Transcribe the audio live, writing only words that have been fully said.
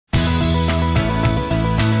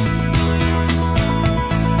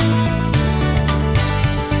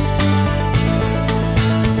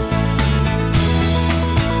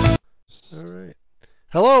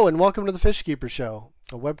Hello and welcome to the Fish Keeper Show,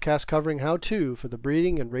 a webcast covering how-to for the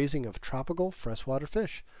breeding and raising of tropical freshwater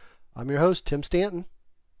fish. I'm your host, Tim Stanton.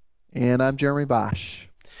 And I'm Jeremy Bosch.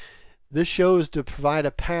 This show is to provide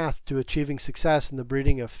a path to achieving success in the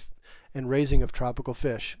breeding of and raising of tropical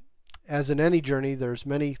fish. As in any journey, there's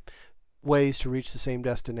many ways to reach the same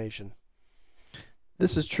destination.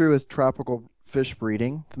 This is true with tropical fish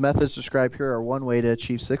breeding. The methods described here are one way to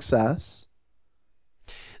achieve success.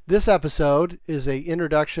 This episode is an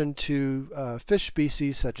introduction to fish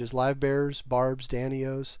species such as live bears, barbs,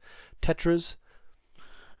 danios, tetras,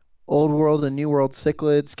 Old World and New World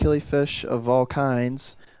cichlids, killifish of all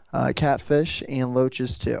kinds, catfish, and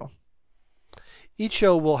loaches too. Each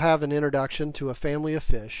show will have an introduction to a family of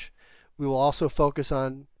fish. We will also focus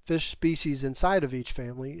on fish species inside of each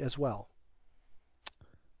family as well.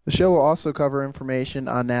 The show will also cover information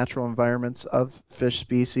on natural environments of fish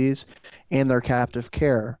species and their captive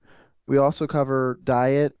care. We also cover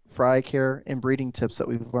diet, fry care, and breeding tips that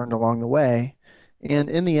we've learned along the way. And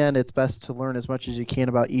in the end, it's best to learn as much as you can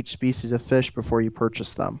about each species of fish before you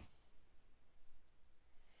purchase them.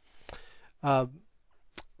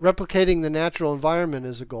 Replicating the natural environment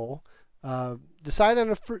is a goal. Decide on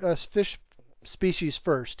a fish species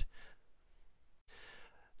first.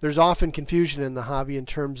 There's often confusion in the hobby in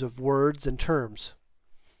terms of words and terms.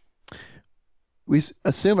 We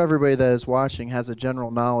assume everybody that is watching has a general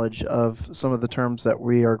knowledge of some of the terms that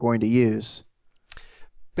we are going to use.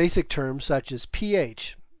 Basic terms such as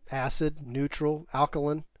pH, acid, neutral,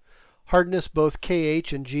 alkaline, hardness both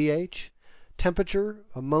KH and GH, temperature,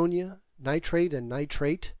 ammonia, nitrate and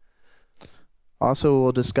nitrate. Also,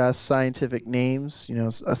 we'll discuss scientific names,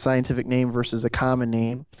 a scientific name versus a common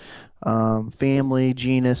name, family,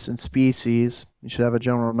 genus, and species. You should have a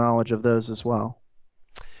general knowledge of those as well.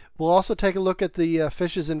 We'll also take a look at the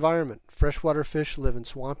fish's environment. Freshwater fish live in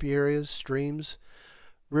swampy areas, streams,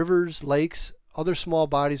 rivers, lakes, other small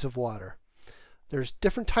bodies of water. There's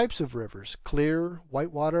different types of rivers: clear,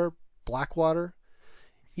 whitewater, blackwater.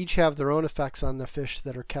 Each have their own effects on the fish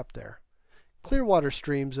that are kept there. Clear water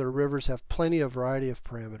streams or rivers have plenty of variety of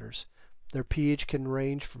parameters. Their pH can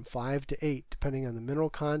range from 5 to 8 depending on the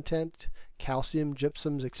mineral content, calcium,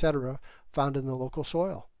 gypsums, etc. found in the local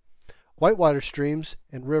soil. Whitewater streams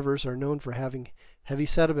and rivers are known for having heavy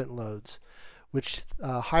sediment loads, which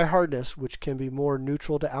high hardness, which can be more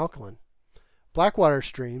neutral to alkaline. Blackwater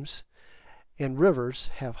streams and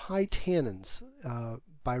rivers have high tannins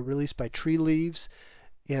released by tree leaves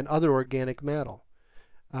and other organic matter.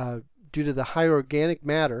 Due to the high organic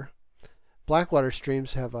matter, blackwater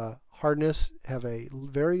streams have a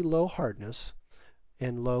very low hardness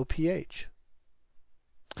and low pH.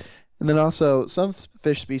 And then also, some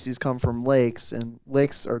fish species come from lakes, and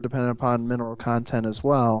lakes are dependent upon mineral content as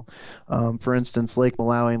well. For instance, Lake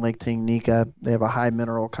Malawi and Lake Tanganyika, they have a high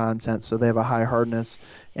mineral content, so they have a high hardness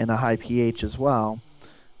and a high pH as well.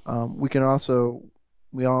 We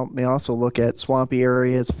may also look at swampy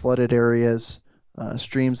areas, flooded areas,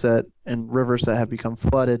 streams and rivers that have become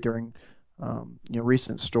flooded during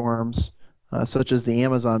recent storms, such as the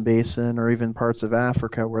Amazon basin or even parts of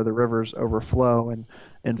Africa where the rivers overflow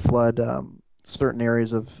and flood certain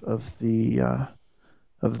areas of the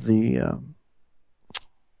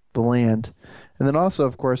land. And then also,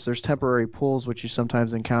 of course, there's temporary pools which you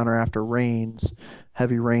sometimes encounter after rains,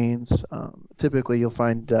 heavy rains. Typically, you'll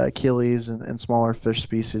find Achilles and smaller fish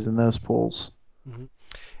species in those pools. Mm-hmm.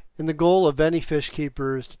 And the goal of any fish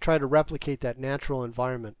keeper is to try to replicate that natural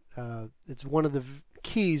environment. It's one of the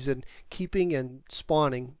keys in keeping and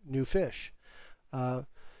spawning new fish. You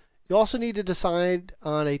also need to decide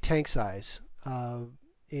on a tank size.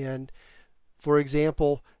 And for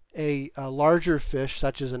example, a larger fish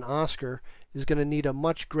such as an Oscar is going to need a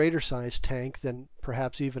much greater size tank than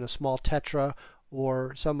perhaps even a small tetra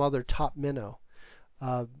or some other top minnow.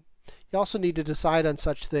 You also need to decide on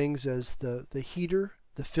such things as the heater,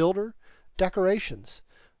 the filter, decorations.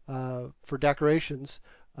 For decorations,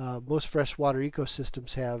 most freshwater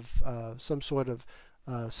ecosystems have some sort of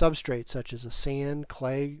substrate such as a sand,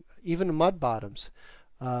 clay, even mud bottoms,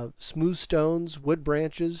 smooth stones, wood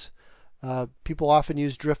branches. People often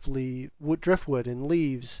use driftwood and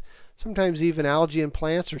leaves. Sometimes even algae and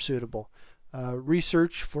plants are suitable.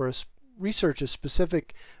 Research a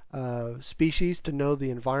specific species to know the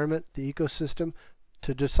environment, the ecosystem,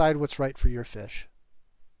 to decide what's right for your fish.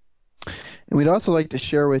 And we'd also like to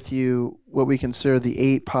share with you what we consider the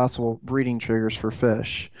 8 possible breeding triggers for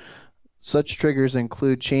fish. Such triggers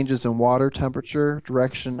include changes in water temperature,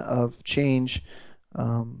 direction of change,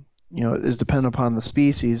 is dependent upon the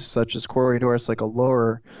species, such as Corydoras, like a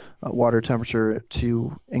lower water temperature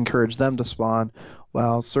to encourage them to spawn,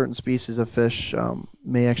 while certain species of fish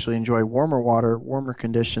may actually enjoy warmer water, warmer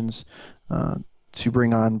conditions uh, to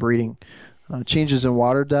bring on breeding. Changes in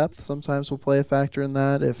water depth sometimes will play a factor in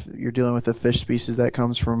that. If you're dealing with a fish species that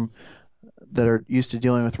are used to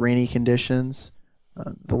dealing with rainy conditions,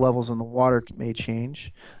 the levels in the water may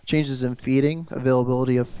change. Changes in feeding,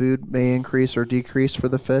 availability of food may increase or decrease for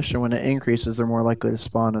the fish, and when it increases, they're more likely to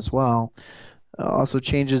spawn as well. Also,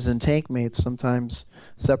 changes in tank mates, sometimes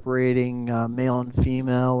separating male and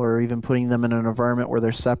female, or even putting them in an environment where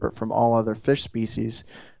they're separate from all other fish species,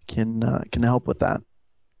 can help with that.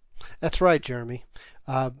 That's right, Jeremy.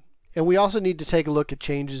 Uh, and we also need to take a look at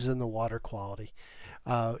changes in the water quality.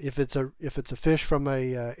 If it's a fish from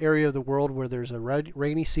a area of the world where there's a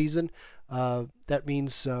rainy season, that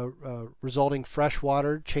means resulting fresh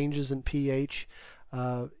water changes in pH,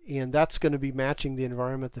 and that's going to be matching the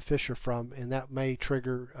environment the fish are from, and that may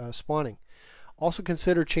trigger spawning. Also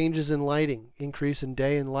consider changes in lighting. Increase in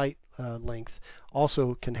day and light length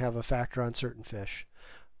also can have a factor on certain fish.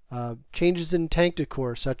 Changes in tank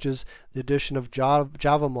decor, such as the addition of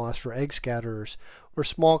Java moss for egg scatterers, or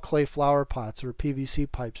small clay flower pots or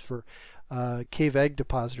PVC pipes for cave egg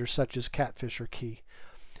depositors, such as catfish, are key.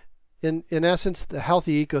 In essence, the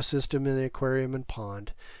healthy ecosystem in the aquarium and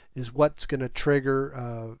pond is what's going to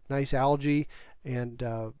trigger nice algae and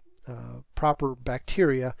proper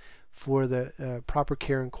bacteria for the proper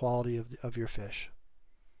care and quality of your fish.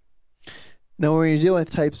 Now, when you're dealing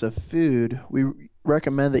with types of food, we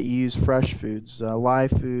recommend that you use fresh foods.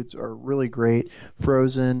 Live foods are really great.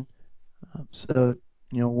 Frozen. So,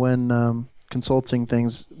 when consulting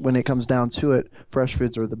things, when it comes down to it, fresh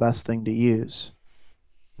foods are the best thing to use.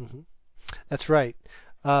 Mm-hmm. That's right.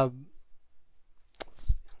 Um,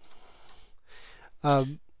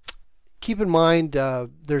 um, Keep in mind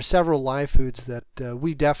there's several live foods that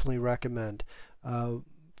we definitely recommend. Uh,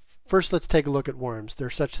 First, let's take a look at worms. There are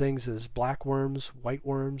such things as black worms, white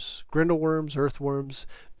worms, grindle worms, earthworms,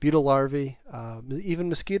 beetle larvae, even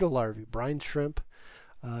mosquito larvae, brine shrimp,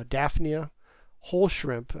 daphnia, whole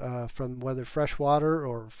shrimp from whether freshwater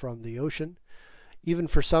or from the ocean. Even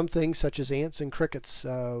for some things such as ants and crickets,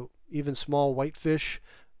 even small whitefish,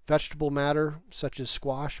 vegetable matter such as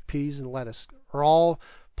squash, peas, and lettuce are all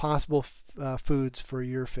possible foods for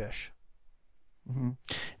your fish. Hmm.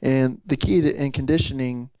 And the key in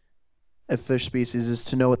conditioning a fish species is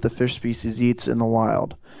to know what the fish species eats in the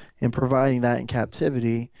wild. And providing that in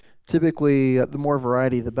captivity, typically the more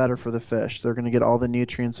variety, the better for the fish. They're going to get all the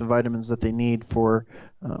nutrients and vitamins that they need for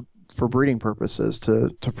breeding purposes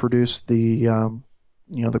to produce the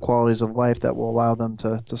qualities of life that will allow them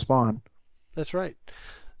to spawn. That's right.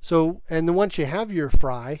 So, and then once you have your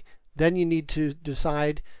fry, then you need to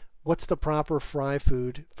decide what's the proper fry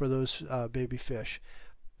food for those baby fish.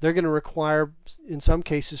 They're going to require, in some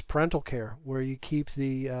cases, parental care, where you keep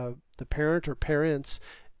the parent or parents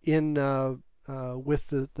in with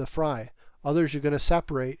the fry. Others you're going to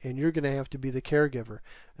separate, and you're going to have to be the caregiver,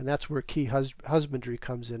 and that's where key husbandry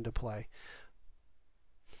comes into play.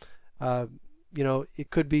 It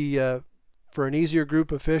could be for an easier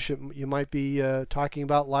group of fish. You might be talking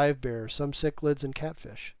about live bear, some cichlids, and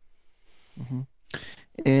catfish. Hmm.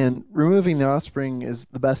 And removing the offspring is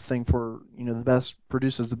the best thing the best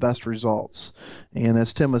produces the best results. And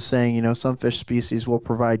as Tim was saying, some fish species will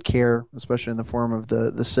provide care, especially in the form of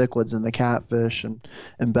the cichlids and the catfish and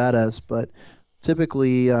bettas, but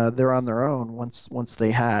typically they're on their own once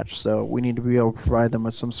they hatch. So we need to be able to provide them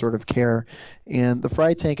with some sort of care. And the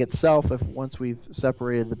fry tank itself, if once we've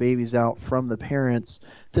separated the babies out from the parents,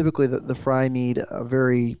 typically the fry need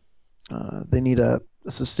a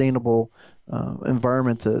sustainable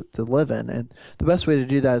environment to live in. And the best way to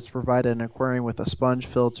do that is to provide an aquarium with a sponge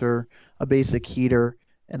filter, a basic heater,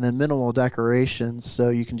 and then minimal decorations so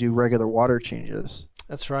you can do regular water changes.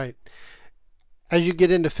 That's right. As you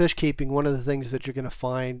get into fish keeping, one of the things that you're going to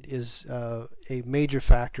find is a major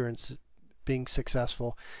factor in being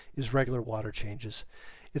successful is regular water changes.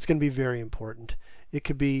 It's going to be very important. It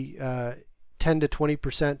could be 10 to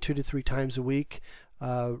 20%, 2 to 3 times a week.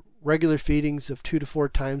 Regular feedings of 2 to 4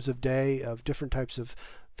 times a day of different types of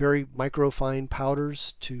very microfine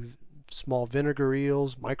powders to small vinegar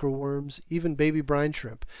eels, microworms, even baby brine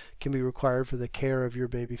shrimp can be required for the care of your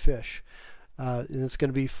baby fish. And it's going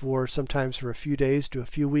to be sometimes for a few days to a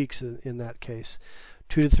few weeks in that case.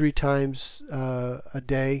 2 to 3 times a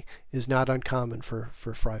day is not uncommon for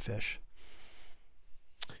fry fish.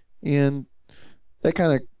 And that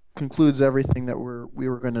kind of concludes everything that we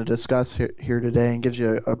were going to discuss here today, and gives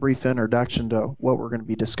you a brief introduction to what we're going to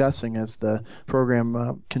be discussing as the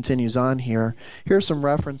program continues on here. Here are some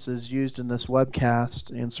references used in this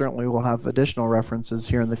webcast, and certainly we'll have additional references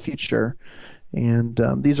here in the future. And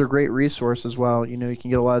these are great resources. While you can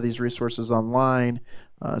get a lot of these resources online,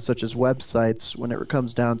 such as websites, when it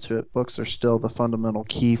comes down to it, books are still the fundamental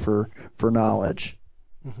key for knowledge.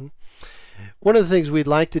 Mm-hmm. One of the things we'd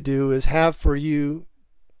like to do is have for you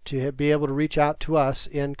to be able to reach out to us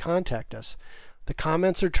and contact us. The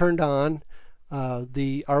comments are turned on our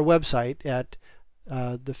website at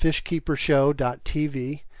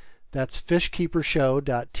thefishkeepershow.tv. That's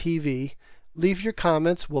fishkeepershow.tv. Leave your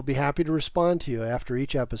comments. We'll be happy to respond to you after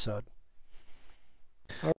each episode.